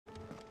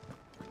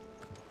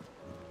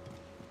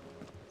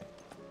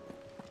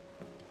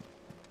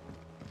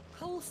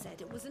Cole said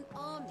it was an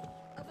army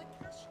of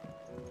Akasha.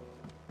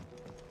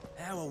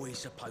 How are we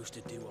supposed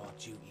to do our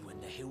duty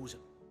when the hills are...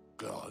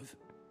 Clive?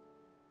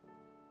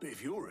 But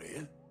if you're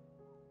here,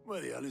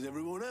 where the hell is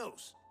everyone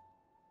else?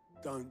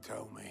 Don't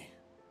tell me.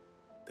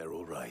 They're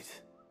all right.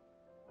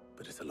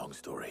 But it's a long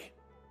story.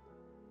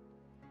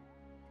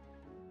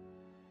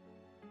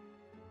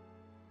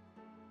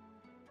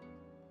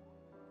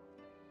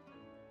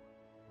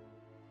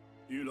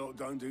 You lot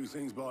don't do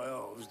things by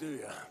halves, do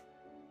you?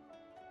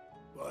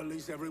 But at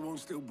least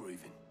everyone's still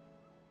breathing.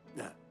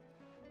 Now,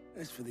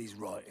 as for these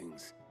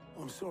writings,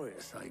 I'm sorry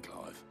to say,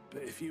 Clive,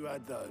 but if you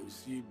had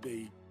those, you'd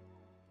be...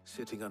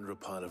 Sitting under a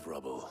pile of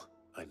rubble,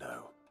 I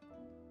know.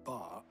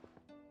 But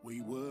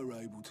we were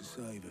able to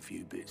save a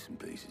few bits and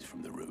pieces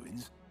from the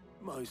ruins,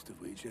 most of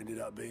which ended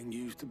up being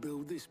used to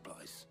build this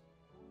place.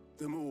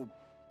 The more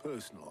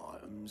personal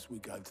items we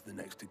gave to the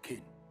next of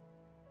kin.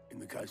 In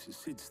the case of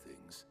Sid's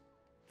things,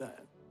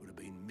 that would have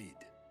been mid.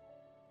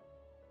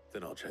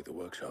 Then I'll check the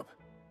workshop.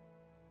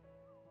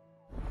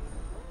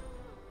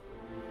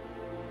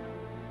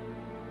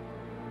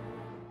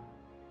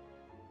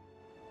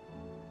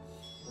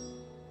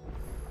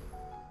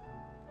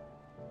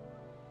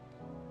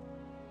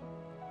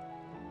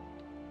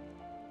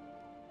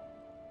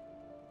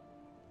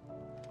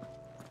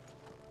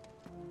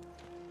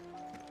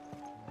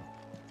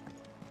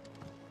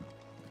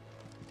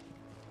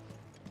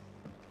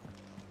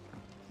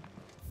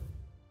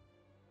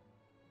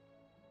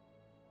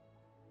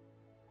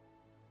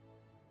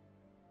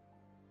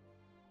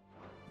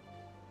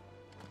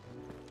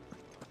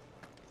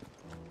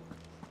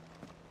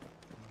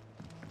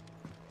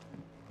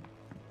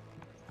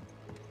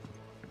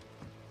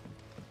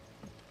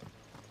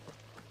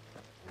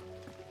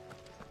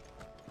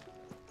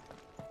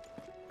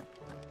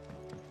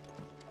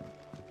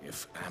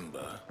 If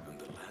Amber and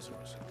the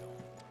Lazarus are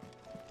gone,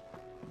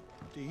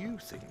 do you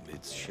think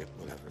Mid's ship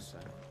will ever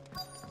sail?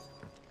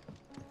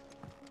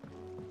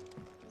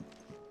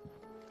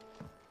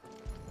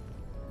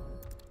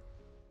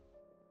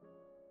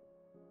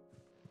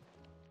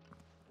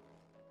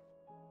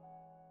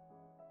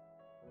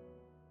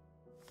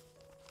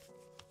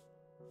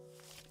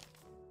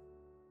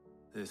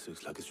 This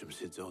looks like it's from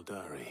Sid's old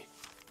diary.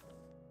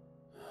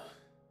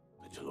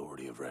 But you'll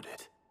already have read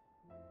it.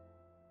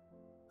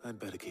 I'd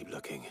better keep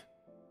looking.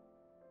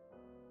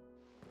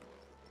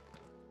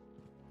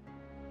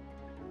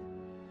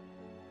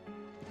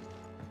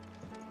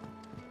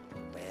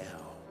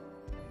 Well,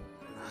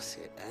 that's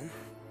it then.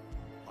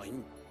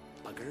 I'm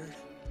buggered.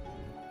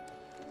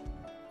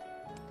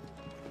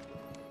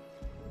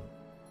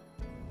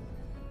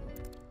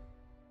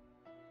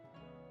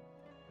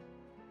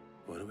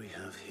 What do we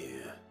have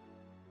here?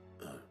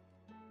 Oh.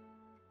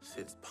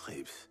 Sid's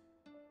pipes.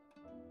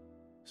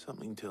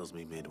 Something tells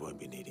me Mid won't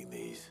be needing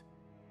these.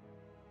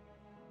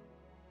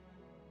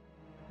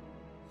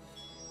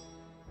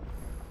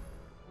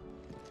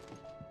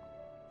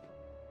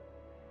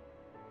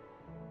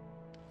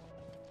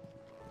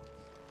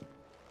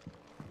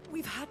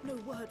 We've had no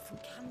word from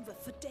Canva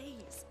for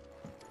days.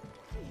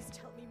 Please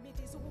tell me Mid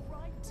is all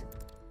right.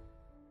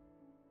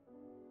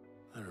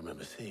 I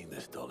remember seeing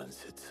this doll in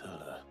Sid's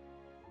cellar.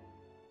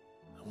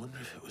 I wonder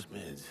if it was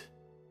Mid's.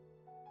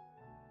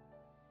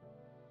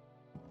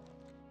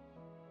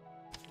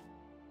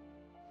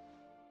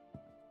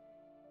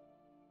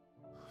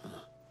 Huh.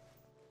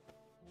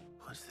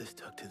 What's this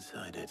tucked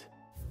inside it?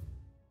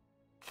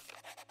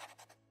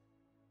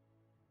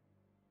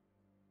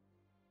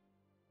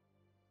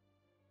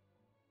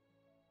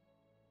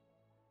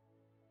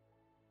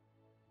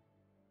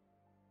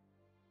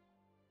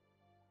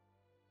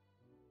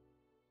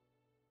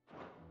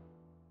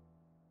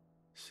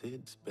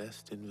 Sid's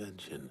best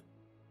invention.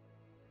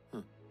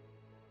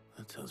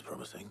 That sounds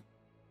promising.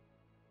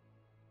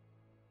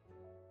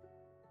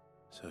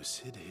 So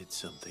Sid hid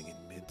something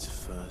in Mid's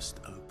first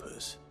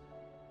opus.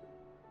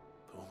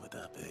 But what would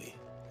that be?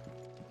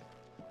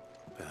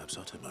 Perhaps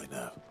Otto might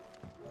know.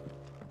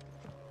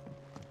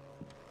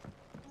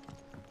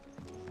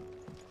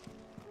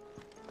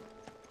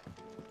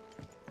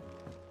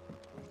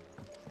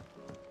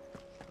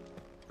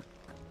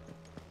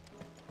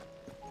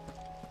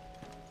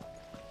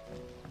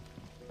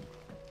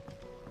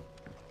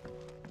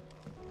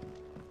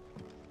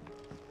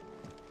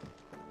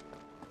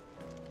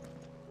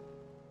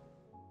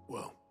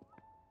 Well,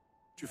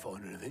 did you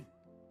find anything?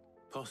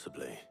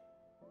 Possibly.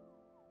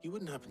 You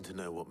wouldn't happen to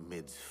know what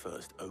Mid's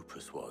first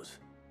opus was?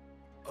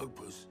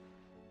 Opus?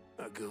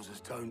 That girl's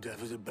as tone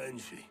deaf as a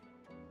banshee.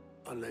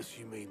 Unless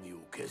you mean the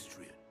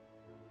orchestrion.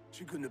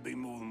 She couldn't have been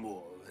more than,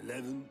 what,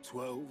 11,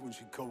 12 when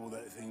she cobbled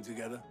that thing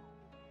together?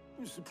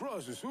 It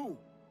surprised us all.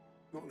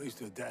 Not least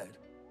her dad.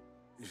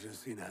 You should have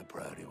seen how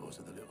proud he was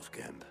of the little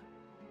scamp.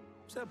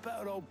 What's that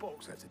battered old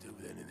box have to do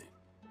with anything?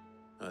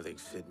 I think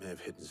Sid may have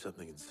hidden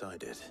something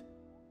inside it.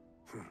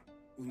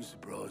 Wouldn't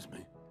surprise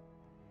me.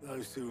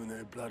 Those two and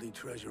their bloody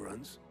treasure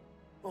hunts.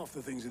 Half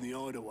the things in the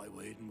hideaway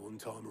were hidden one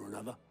time or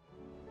another.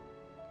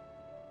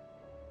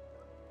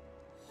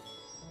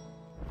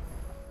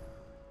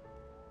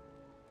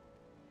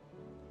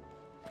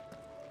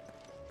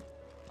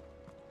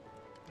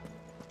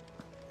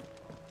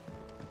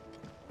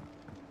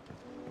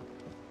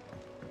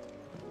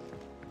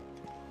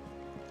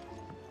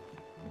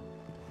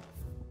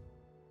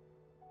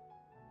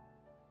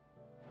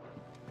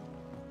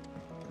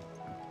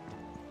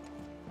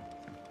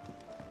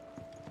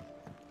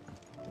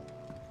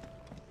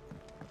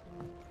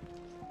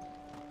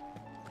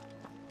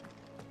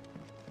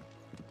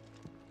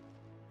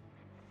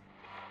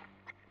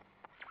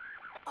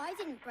 I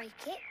didn't break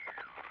it.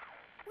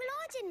 Well,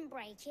 I didn't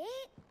break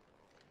it.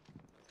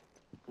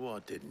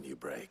 What didn't you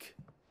break?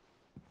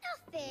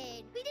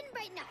 Nothing. We didn't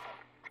break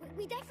nothing.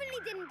 We definitely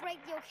didn't break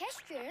the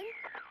orchestrion.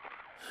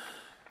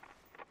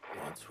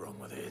 What's wrong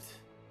with it?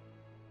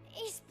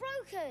 It's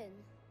broken.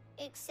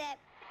 Except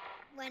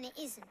when it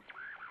isn't.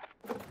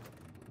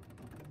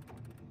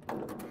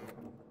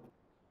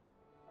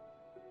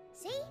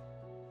 See?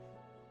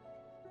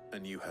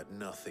 And you had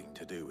nothing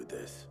to do with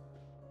this?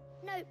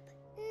 Nope,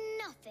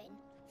 nothing.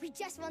 We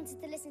just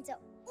wanted to listen to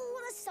all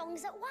the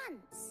songs at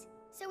once.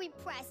 So we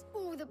pressed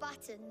all the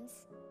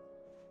buttons.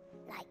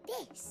 Like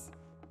this.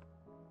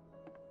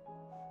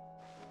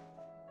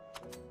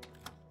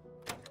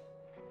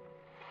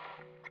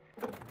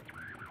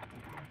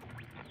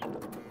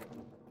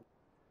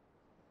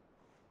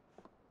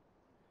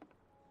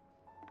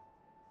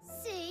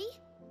 See?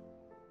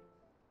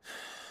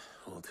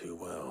 All too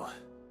well.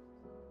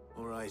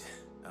 All right,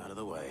 out of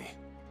the way.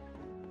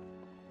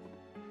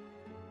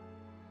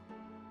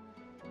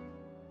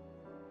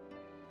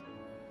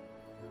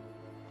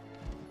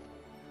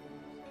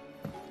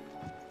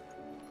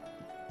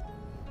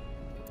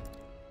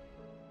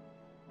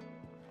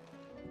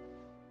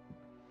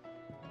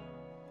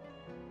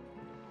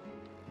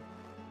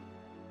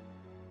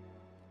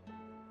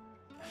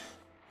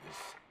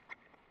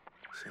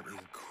 Something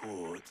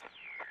caught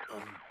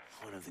on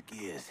one of the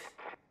gears.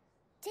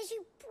 Did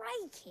you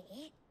break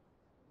it?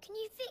 Can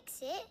you fix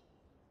it?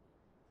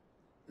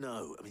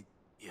 No, I mean,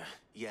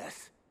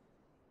 yes.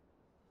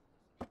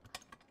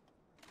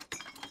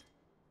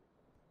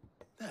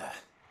 There.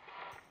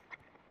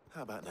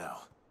 How about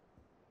now?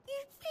 You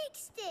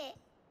fixed it!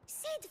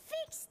 Sid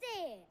fixed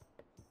it!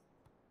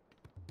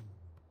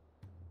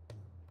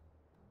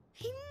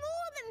 He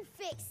more than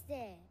fixed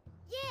it!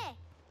 Yeah,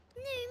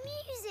 new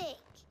music!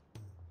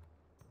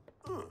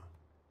 Huh.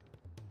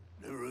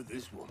 Never heard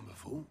this one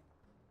before.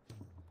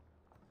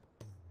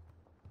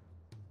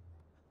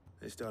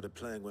 They started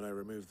playing when I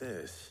removed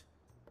this.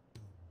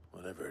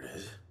 Whatever it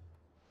is.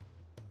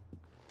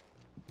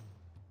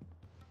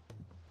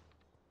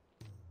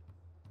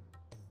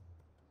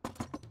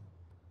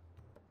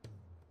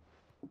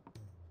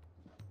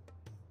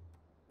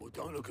 Well,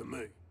 don't look at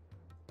me.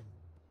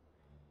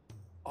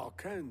 I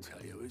can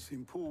tell you it's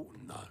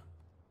important, though.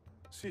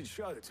 Sid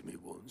showed it to me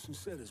once and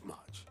said as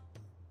much.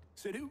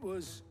 Said it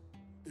was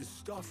the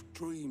stuff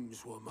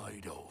dreams were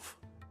made of.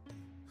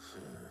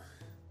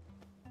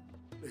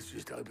 Let's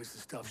just hope it's the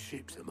stuff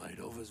ships are made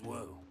of as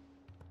well.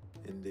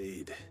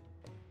 Indeed.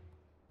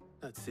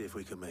 Let's see if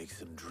we can make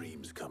some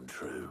dreams come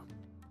true.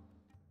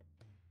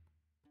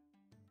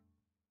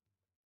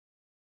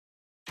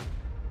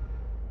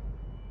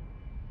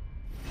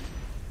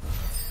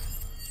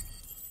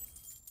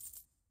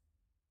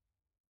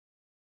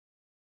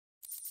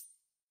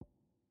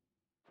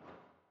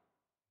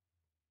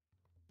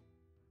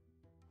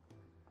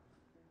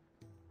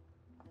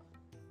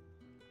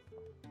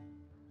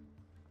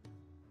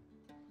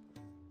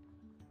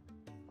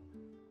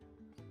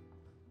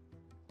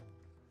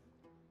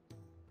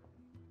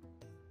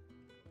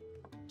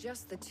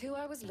 Just the two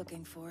I was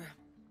looking for.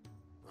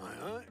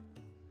 Aye.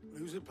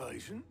 Lose a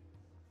patient?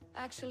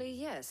 Actually,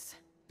 yes.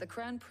 The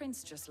Crown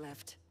Prince just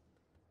left.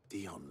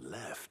 Dion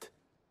left.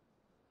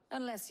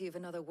 Unless you've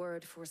another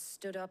word for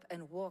stood up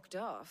and walked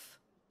off.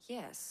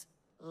 Yes,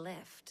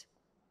 left.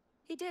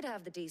 He did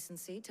have the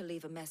decency to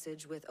leave a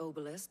message with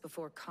Obelisk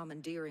before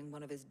commandeering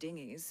one of his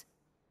dinghies.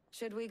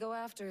 Should we go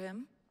after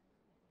him?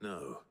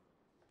 No.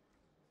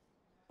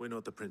 We're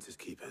not the Prince's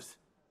keepers.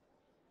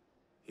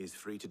 He's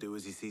free to do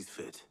as he sees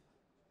fit.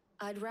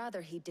 I'd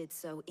rather he did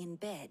so in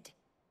bed.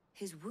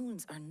 His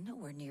wounds are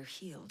nowhere near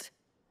healed.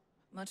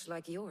 Much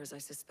like yours, I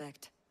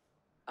suspect.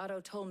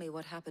 Otto told me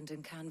what happened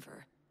in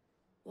Canver.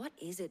 What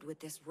is it with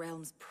this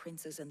realm's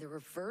princes and their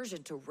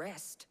aversion to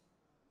rest?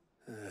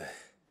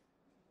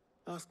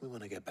 Ask me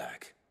when I get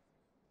back.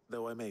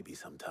 Though I may be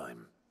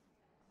sometime.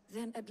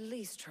 Then at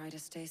least try to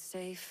stay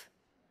safe.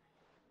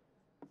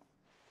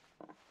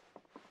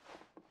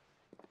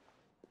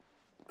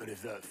 And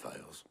if that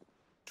fails,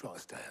 try to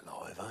stay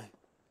alive, eh?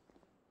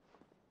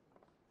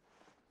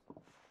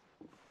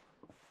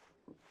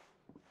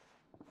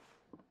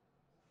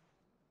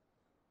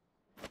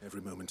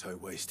 Every moment I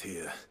waste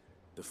here,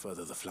 the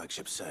further the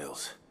flagship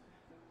sails.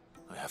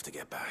 I have to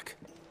get back.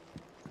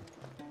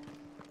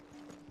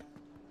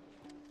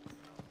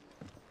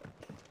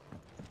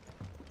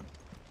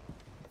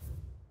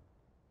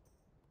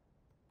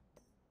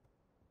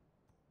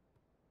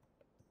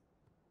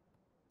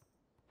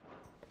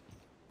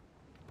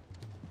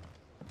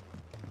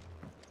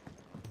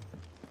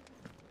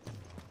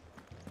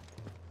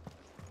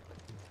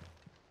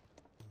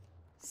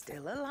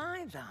 Still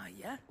alive, are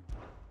you?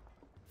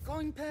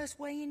 Coin purse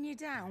weighing you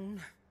down?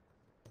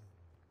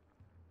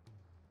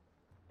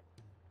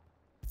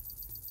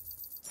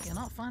 You'll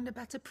not find a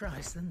better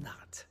price than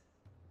that.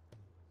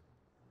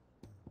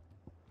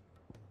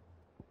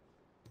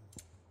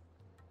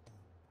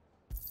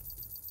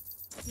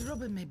 You're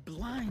rubbing me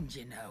blind,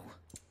 you know.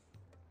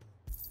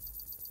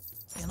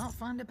 You'll not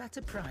find a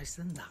better price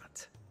than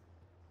that.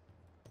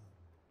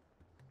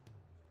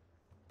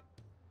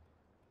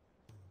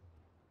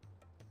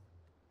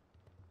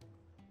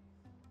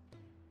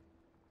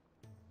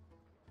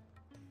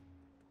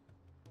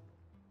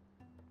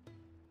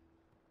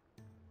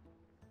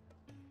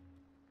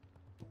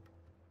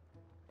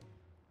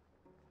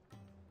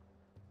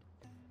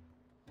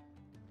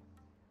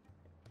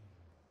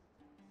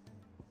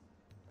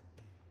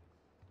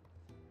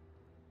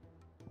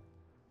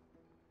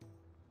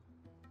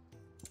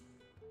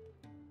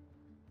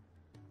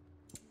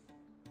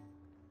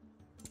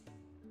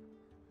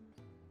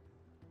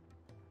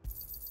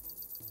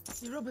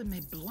 You're rubbing me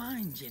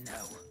blind, you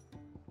know.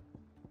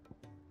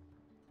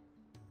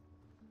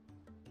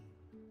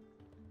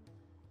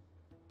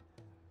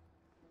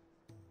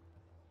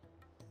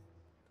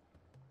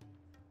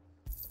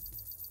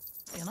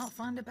 You'll not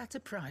find a better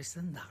price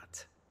than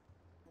that.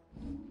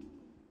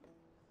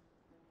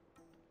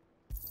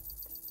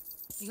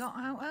 You got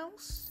out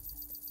else?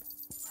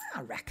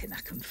 I reckon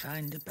I can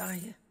find a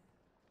buyer.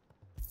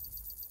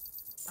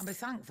 I'll be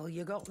thankful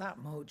you got that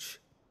much.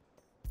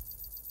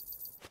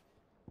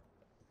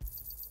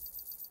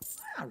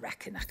 I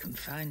reckon I can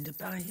find a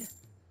buyer.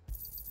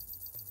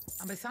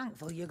 I'll be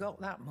thankful you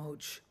got that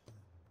much.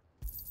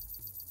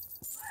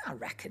 I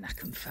reckon I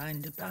can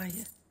find a buyer.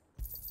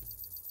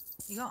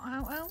 You got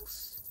out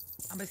else?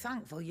 I'll be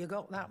thankful you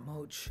got that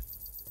much.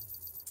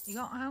 You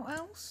got out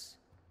else?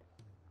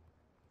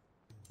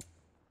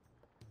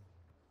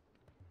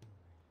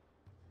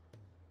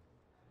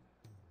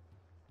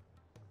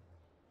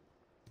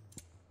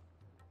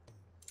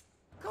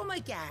 Come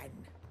again.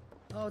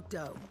 Or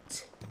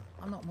don't.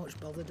 I'm not much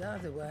bothered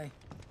either way.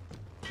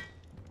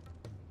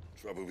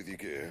 Trouble with your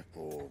gear,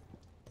 or...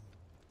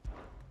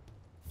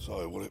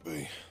 So, what'll it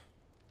be?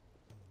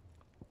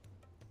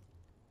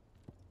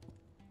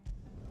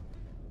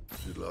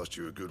 Should last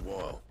you a good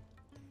while.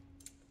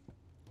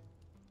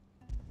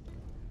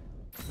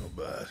 Not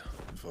bad,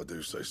 if I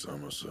do say so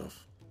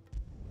myself.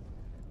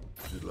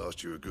 Should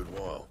last you a good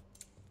while.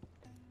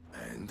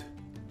 And?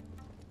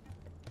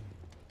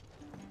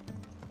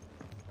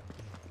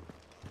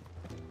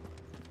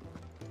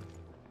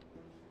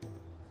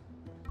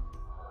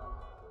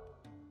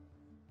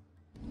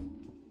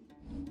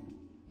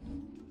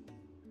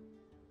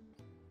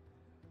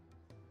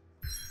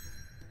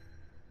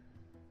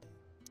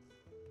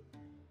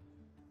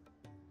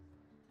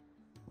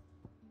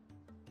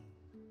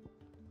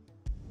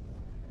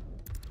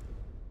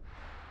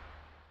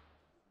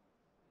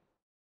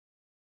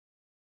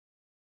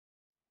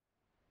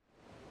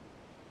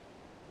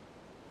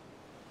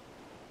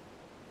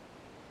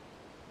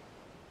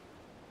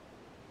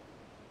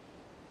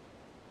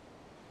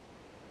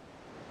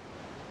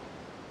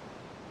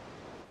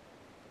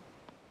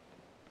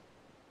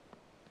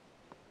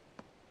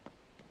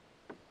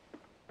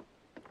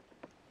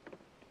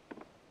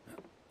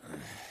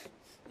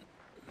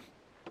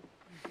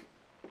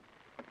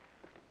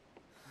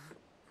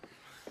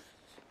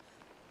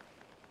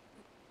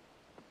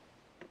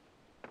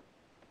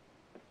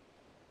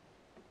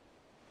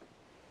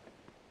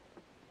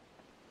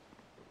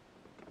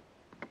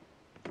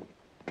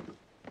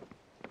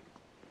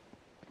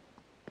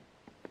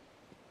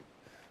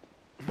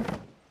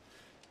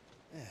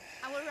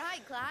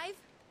 Right, Clive?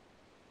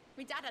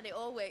 My dad had it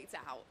all worked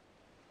out.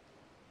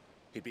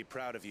 He'd be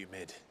proud of you,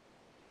 Mid.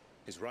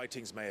 His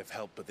writings may have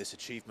helped, but this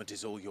achievement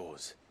is all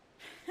yours.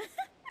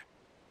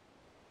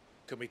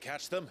 Can we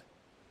catch them?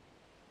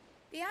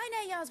 The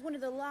Ainayar's one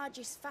of the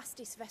largest,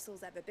 fastest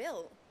vessels ever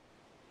built.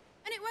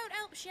 And it won't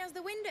help she has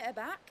the wind at her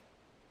back.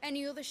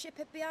 Any other ship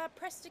would be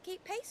hard-pressed to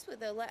keep pace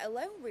with her, let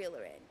alone reel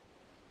her in.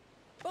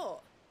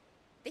 But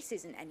this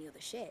isn't any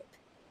other ship.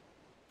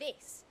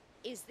 This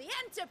is the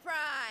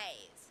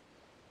Enterprise!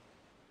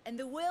 And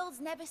the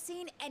world's never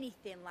seen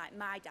anything like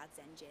my dad's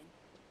engine.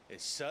 It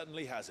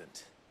certainly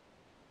hasn't.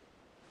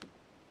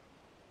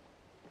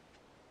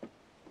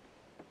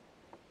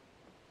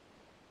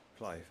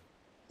 Clive,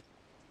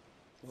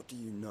 what do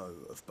you know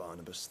of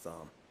Barnabas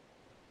Thumb?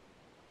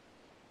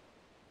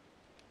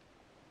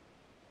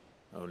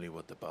 Only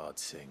what the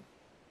bards sing.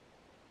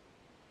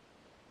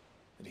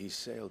 That he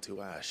sailed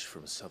to Ash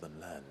from southern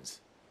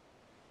lands.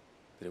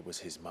 That it was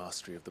his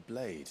mastery of the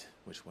blade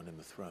which won him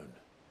the throne.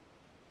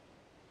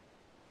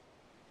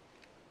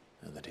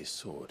 And that his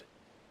sword,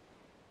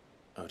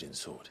 Odin's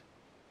sword,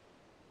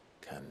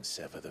 can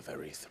sever the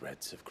very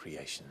threads of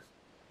creation.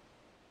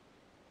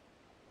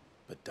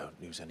 But don't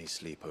lose any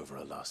sleep over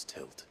a last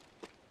tilt.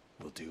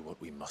 We'll do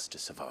what we must to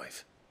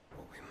survive.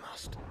 What we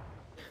must?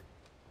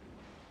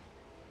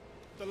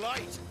 The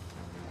light!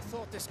 I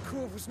thought this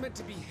cove was meant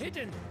to be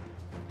hidden.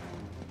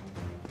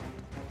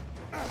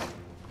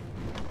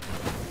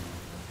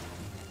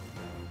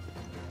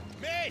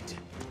 Mid!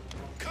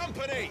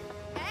 Company!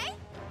 Eh?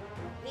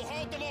 We'll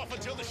hold them off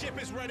until the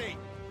ship is ready.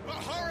 But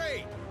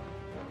hurry!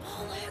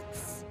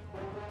 Bollocks!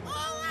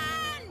 All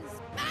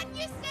hands! Man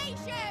your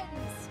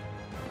stations!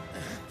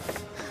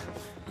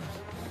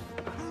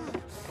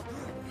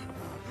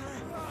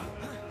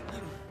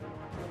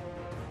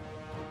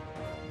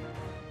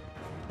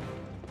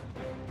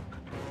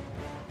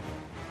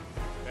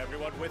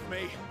 Everyone with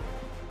me?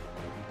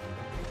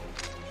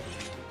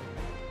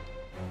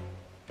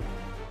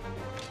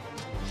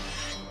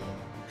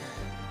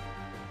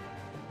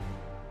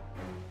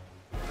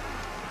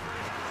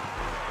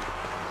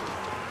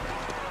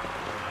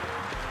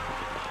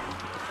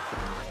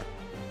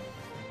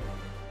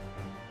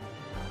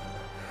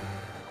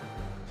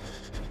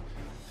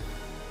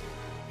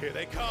 Here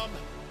they come.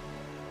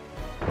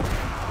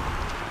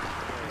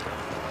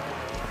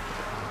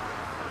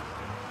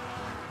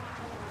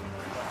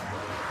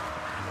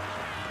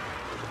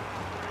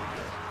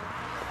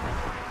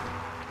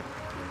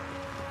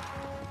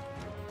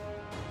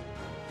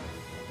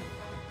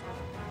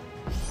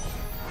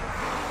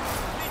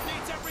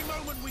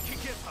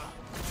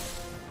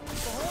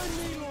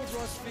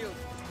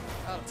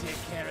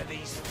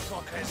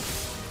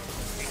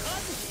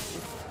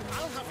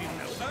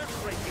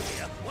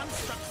 one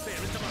struck fear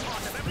into the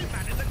heart of every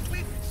man in the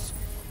cliffs.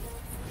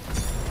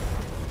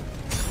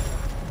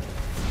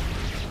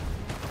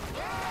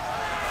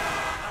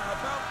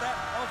 About that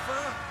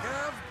offer,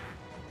 Gav?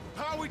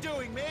 How are we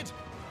doing, Mid?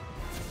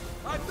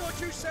 I thought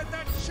you said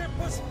that ship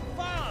was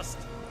fast!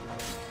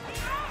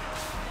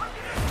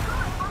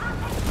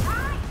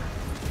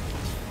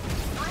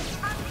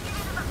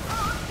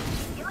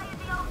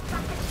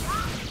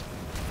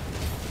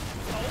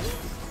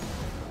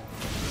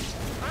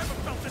 I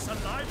haven't felt this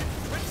alive in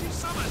 20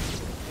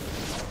 summers!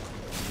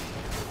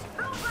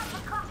 Don't let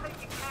the coffee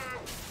declare.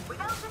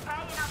 Without the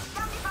pay, and I'll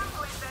stand you back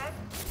with it.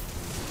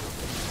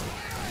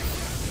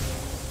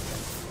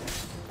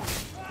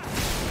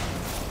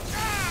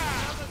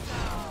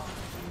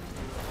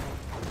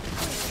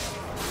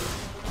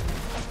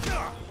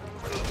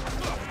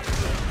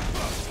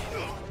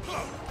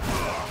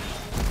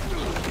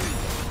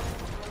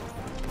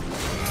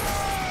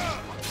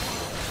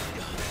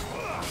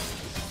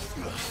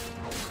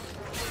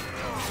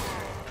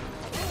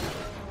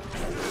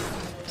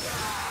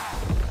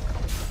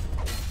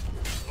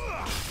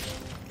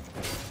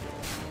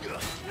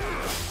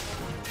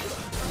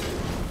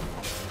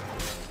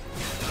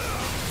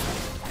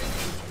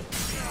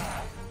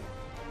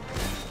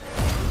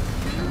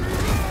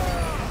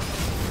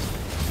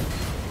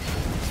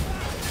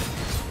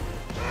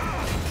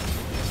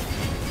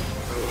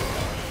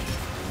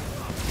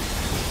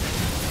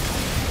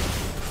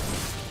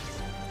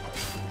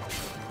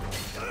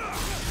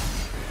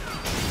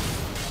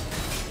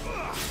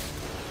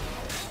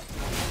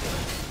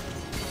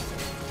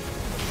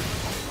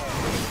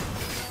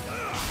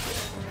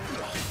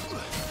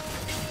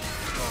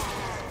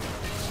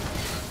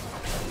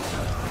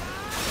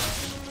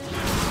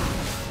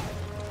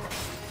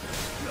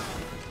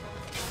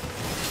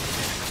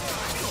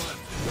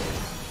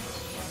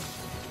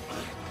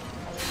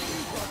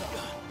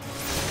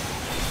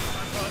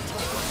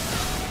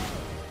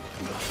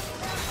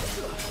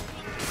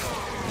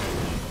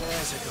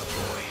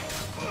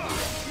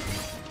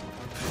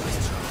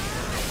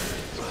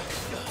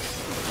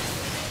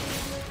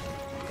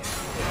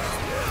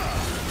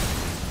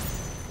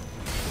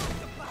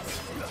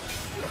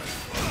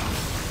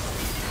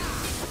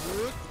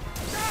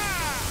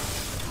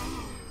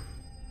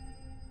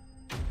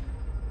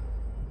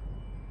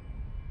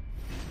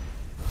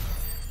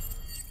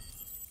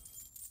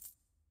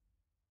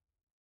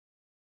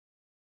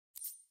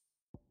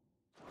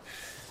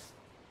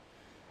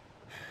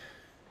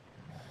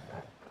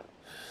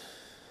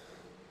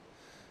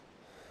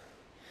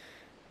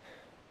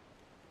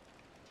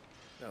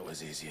 That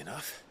was easy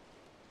enough.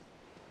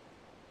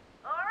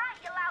 All right,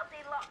 you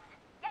lousy lot.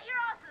 Get your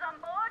asses on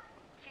board.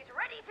 She's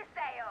ready to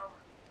sail.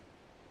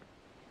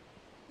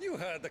 You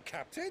heard the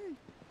captain.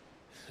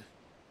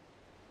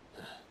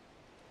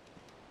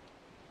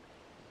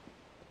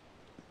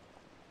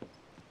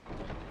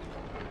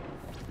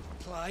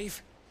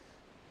 Clive?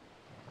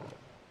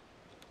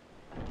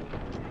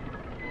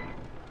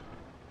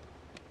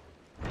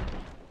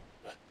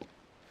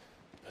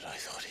 But I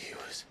thought he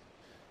was...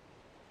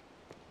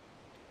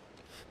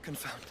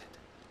 Confounded.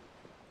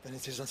 Then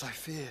it is as I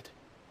feared.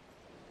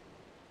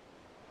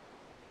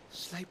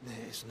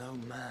 Sleipnir is no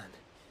man,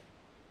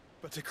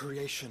 but a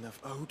creation of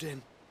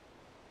Odin.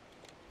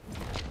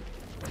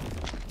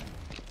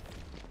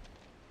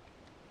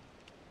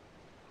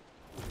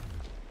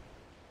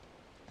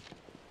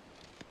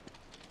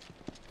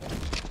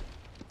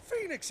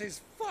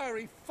 Phoenix's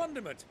fiery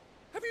fundament.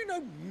 Have you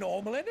no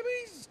normal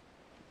enemies?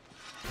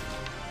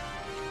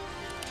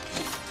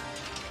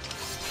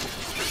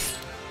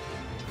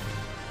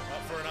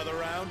 Up for another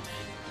round?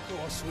 Of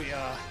course we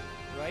are.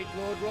 Right,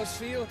 Lord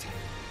Rosfield?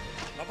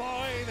 My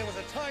boy, there was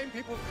a time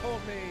people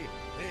called me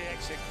the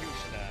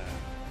Executioner.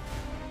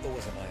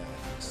 Always on my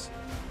hands.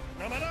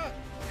 No matter,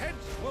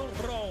 heads will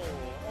roll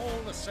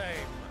all the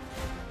same.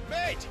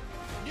 Mate!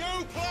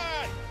 New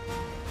plan!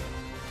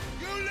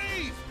 You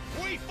leave!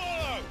 We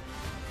follow!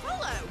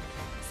 Follow?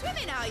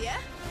 Swimming, are you?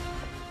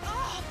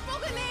 Oh,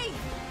 bugger me!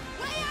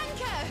 Weigh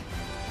anchor!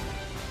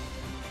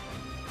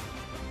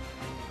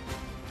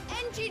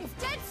 Engine's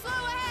dead slow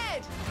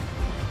ahead!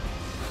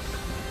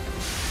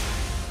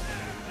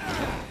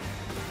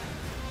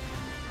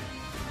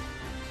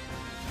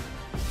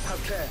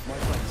 Have care, my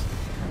friends.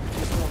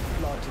 It is not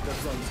blood that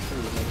runs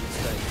through the naked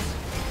stains.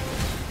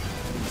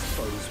 These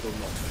foes will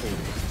not fall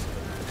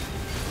easily.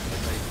 But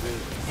they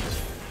will.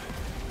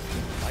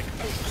 Like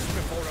oaks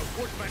before a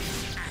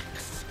woodman's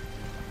axe.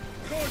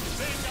 Good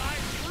thing I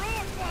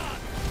brought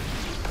one!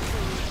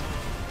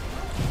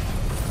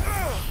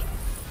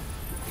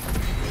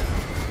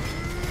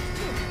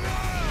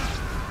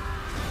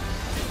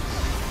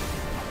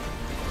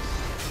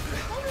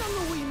 How long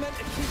are we meant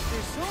to keep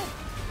this up?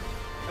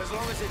 As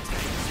long as it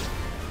takes.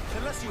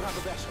 Unless you have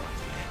a better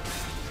idea.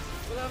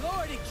 Well, I've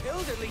already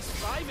killed at least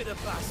 5 of the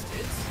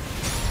bastards.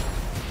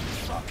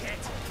 Fuck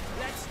it.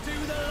 Let's do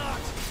the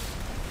lot.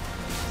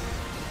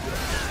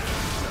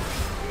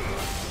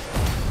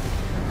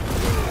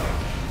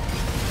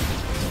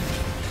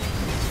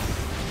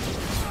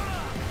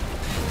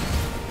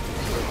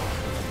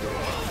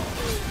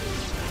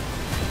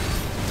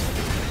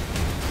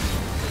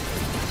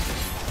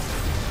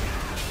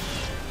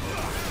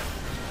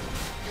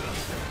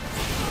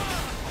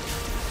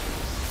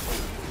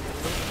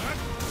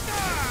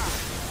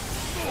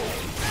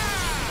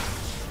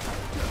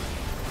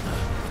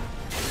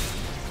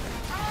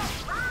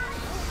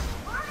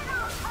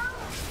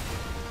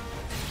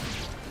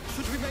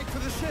 Should we make for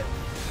the ship?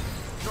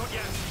 Not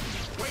yet.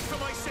 Wait for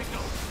my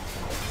signal.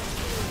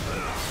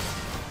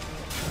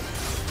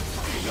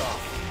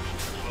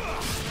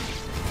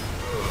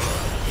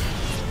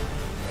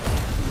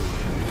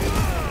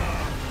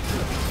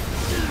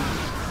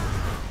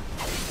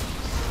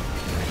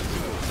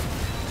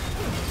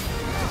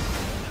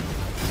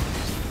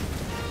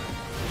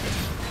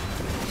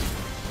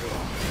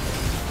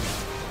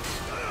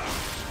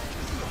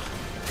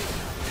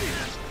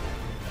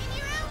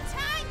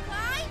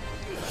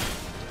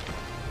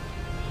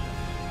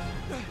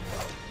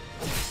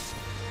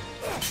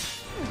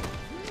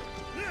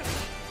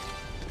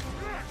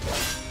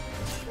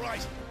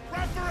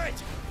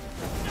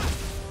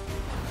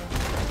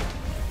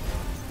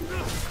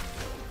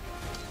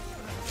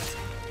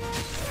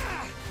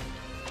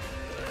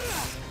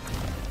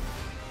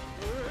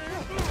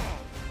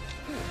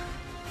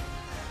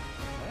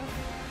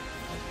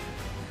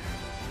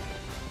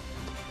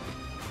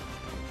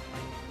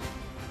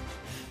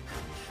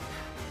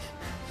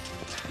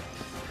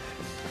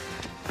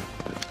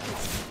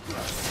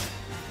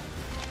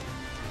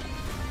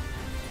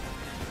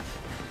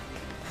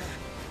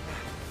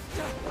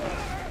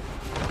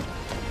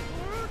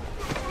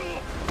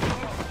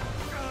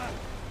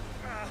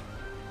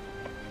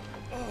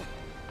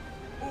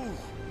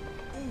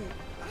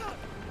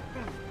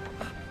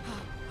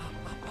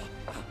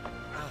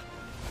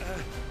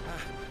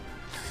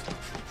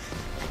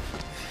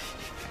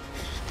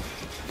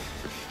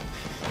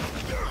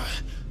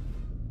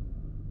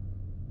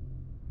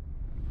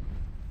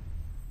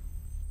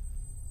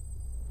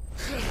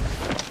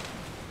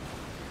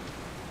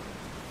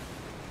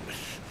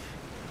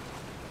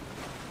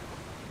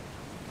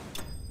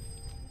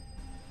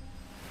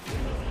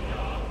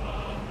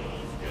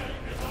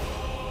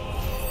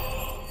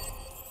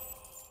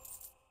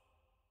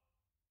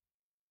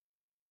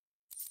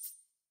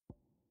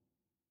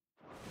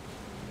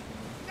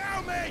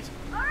 Alright,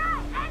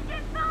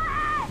 engine full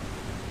ahead!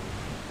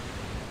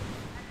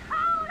 And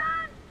hold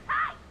on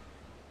tight!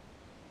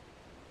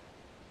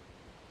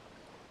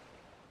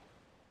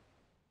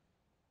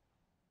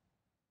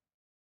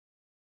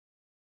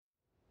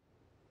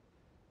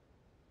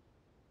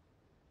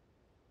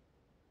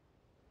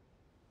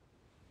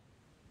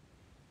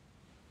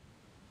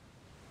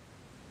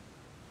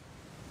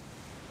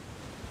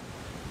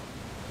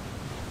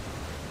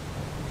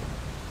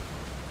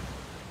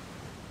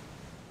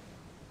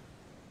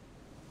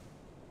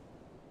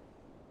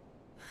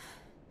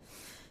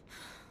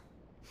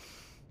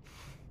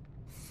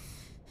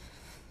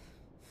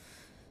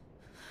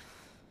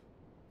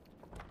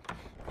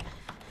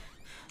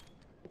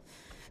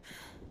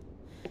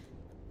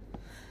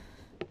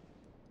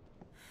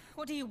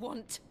 What do you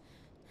want?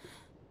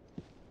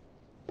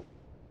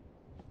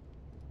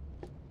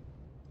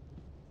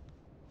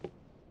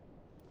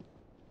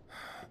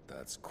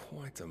 That's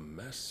quite a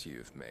mess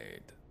you've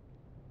made.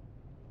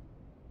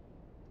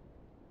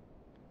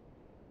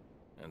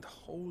 And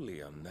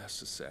wholly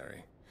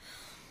unnecessary.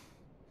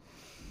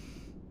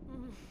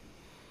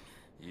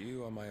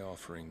 You are my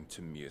offering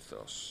to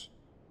Mythos.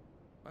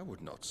 I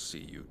would not see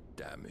you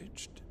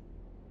damaged.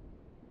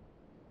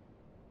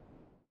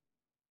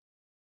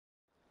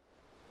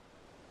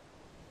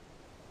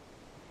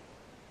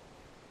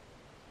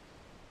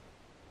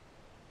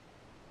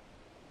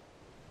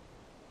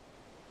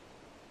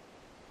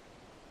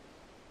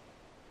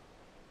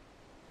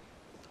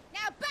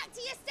 Now back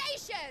to your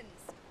stations!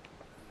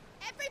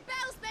 Every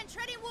bell spent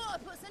treading water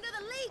puts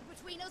another league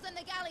between us and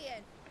the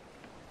galleon.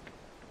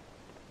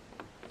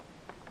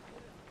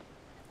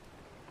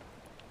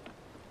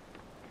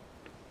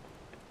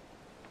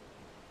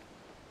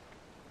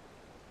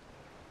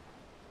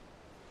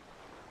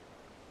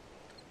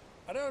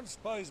 I don't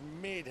suppose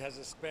Mid has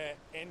a spare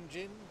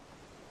engine?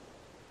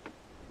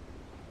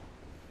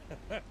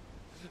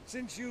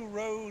 Since you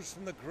rose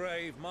from the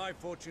grave, my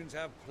fortunes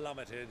have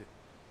plummeted.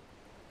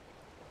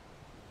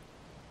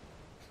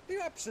 Are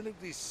you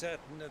absolutely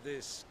certain of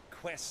this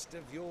quest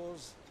of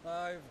yours,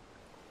 Clive?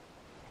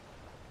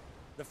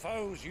 The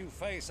foes you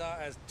face are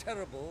as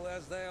terrible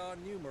as they are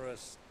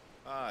numerous.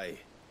 Aye.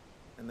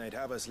 And they'd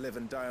have us live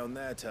and die on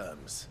their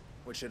terms,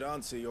 which should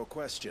answer your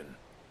question.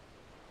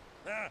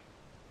 Ah!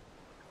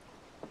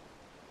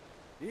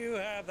 You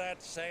have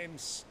that same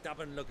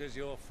stubborn look as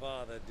your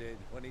father did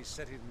when he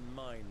set his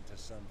mind to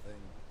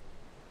something.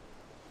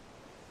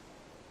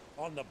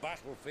 On the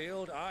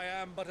battlefield, I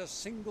am but a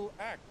single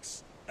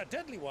axe. A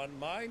deadly one,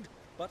 mind,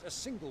 but a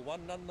single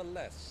one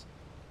nonetheless.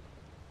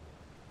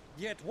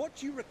 Yet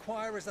what you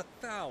require is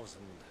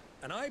 1,000,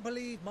 and I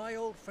believe my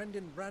old friend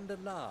in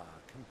Randalar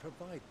can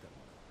provide them.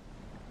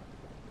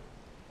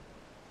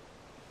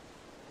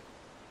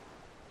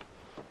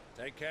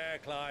 Take care,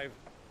 Clive.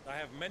 I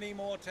have many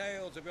more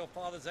tales of your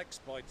father's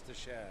exploits to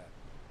share.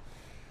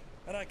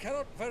 And I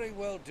cannot very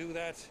well do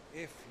that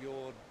if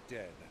you're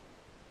dead.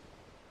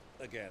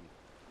 Again.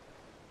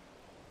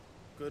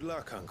 Good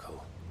luck,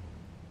 Uncle.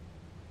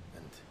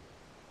 And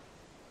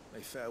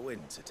may fair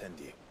winds attend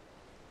you.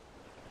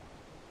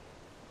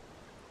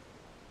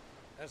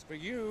 As for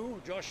you,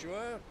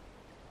 Joshua,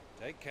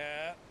 Take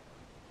care.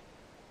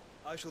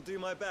 I shall do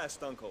my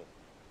best, Uncle.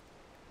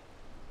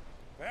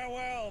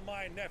 Farewell,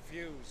 my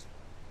nephews.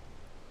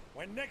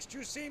 When next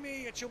you see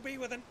me, it shall be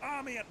with an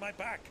army at my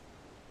back.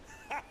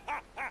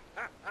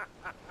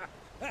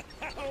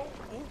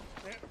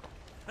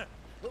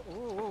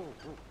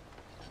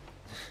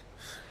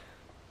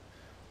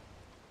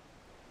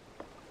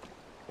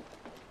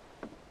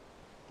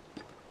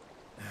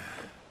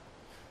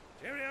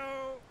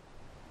 Cheerio!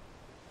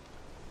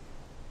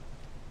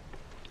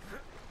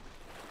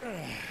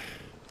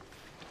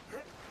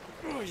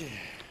 Oh, yeah.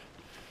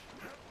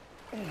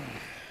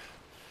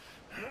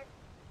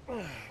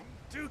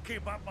 Do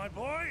keep up, my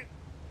boy.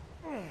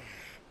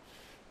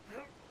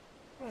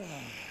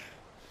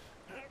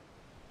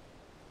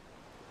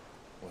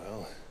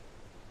 Well,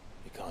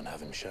 we can't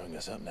have him showing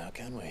us up now,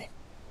 can we?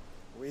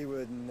 We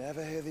would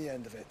never hear the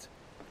end of it.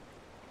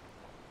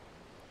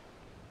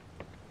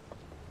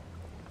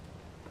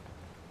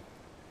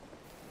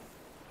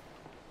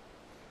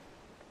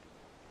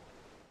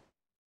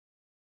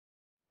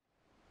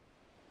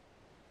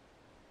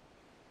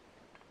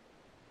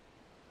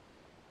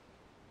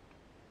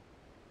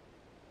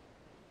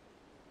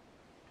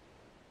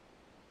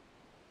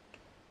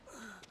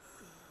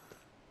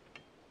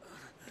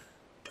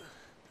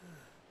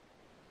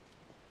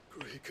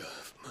 Great God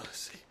of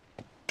mercy.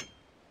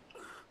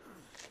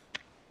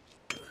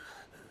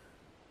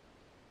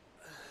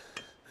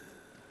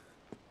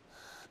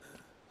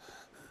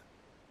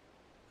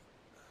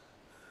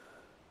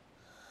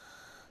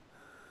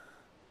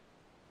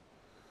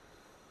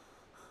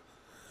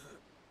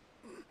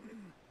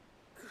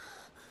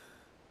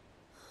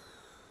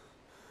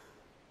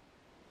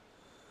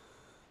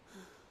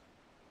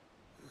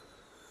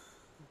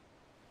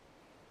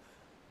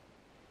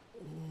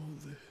 All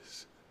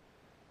this.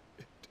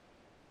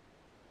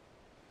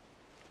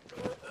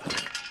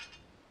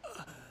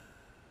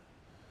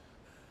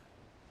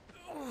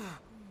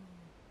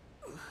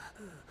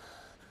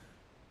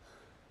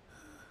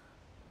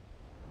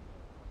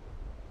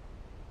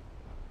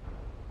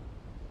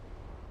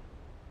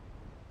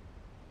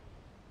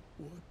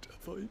 What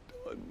have I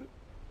done?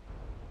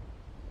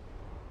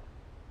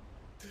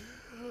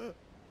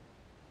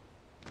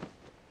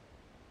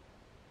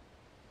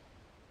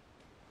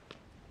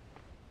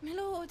 My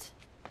lord,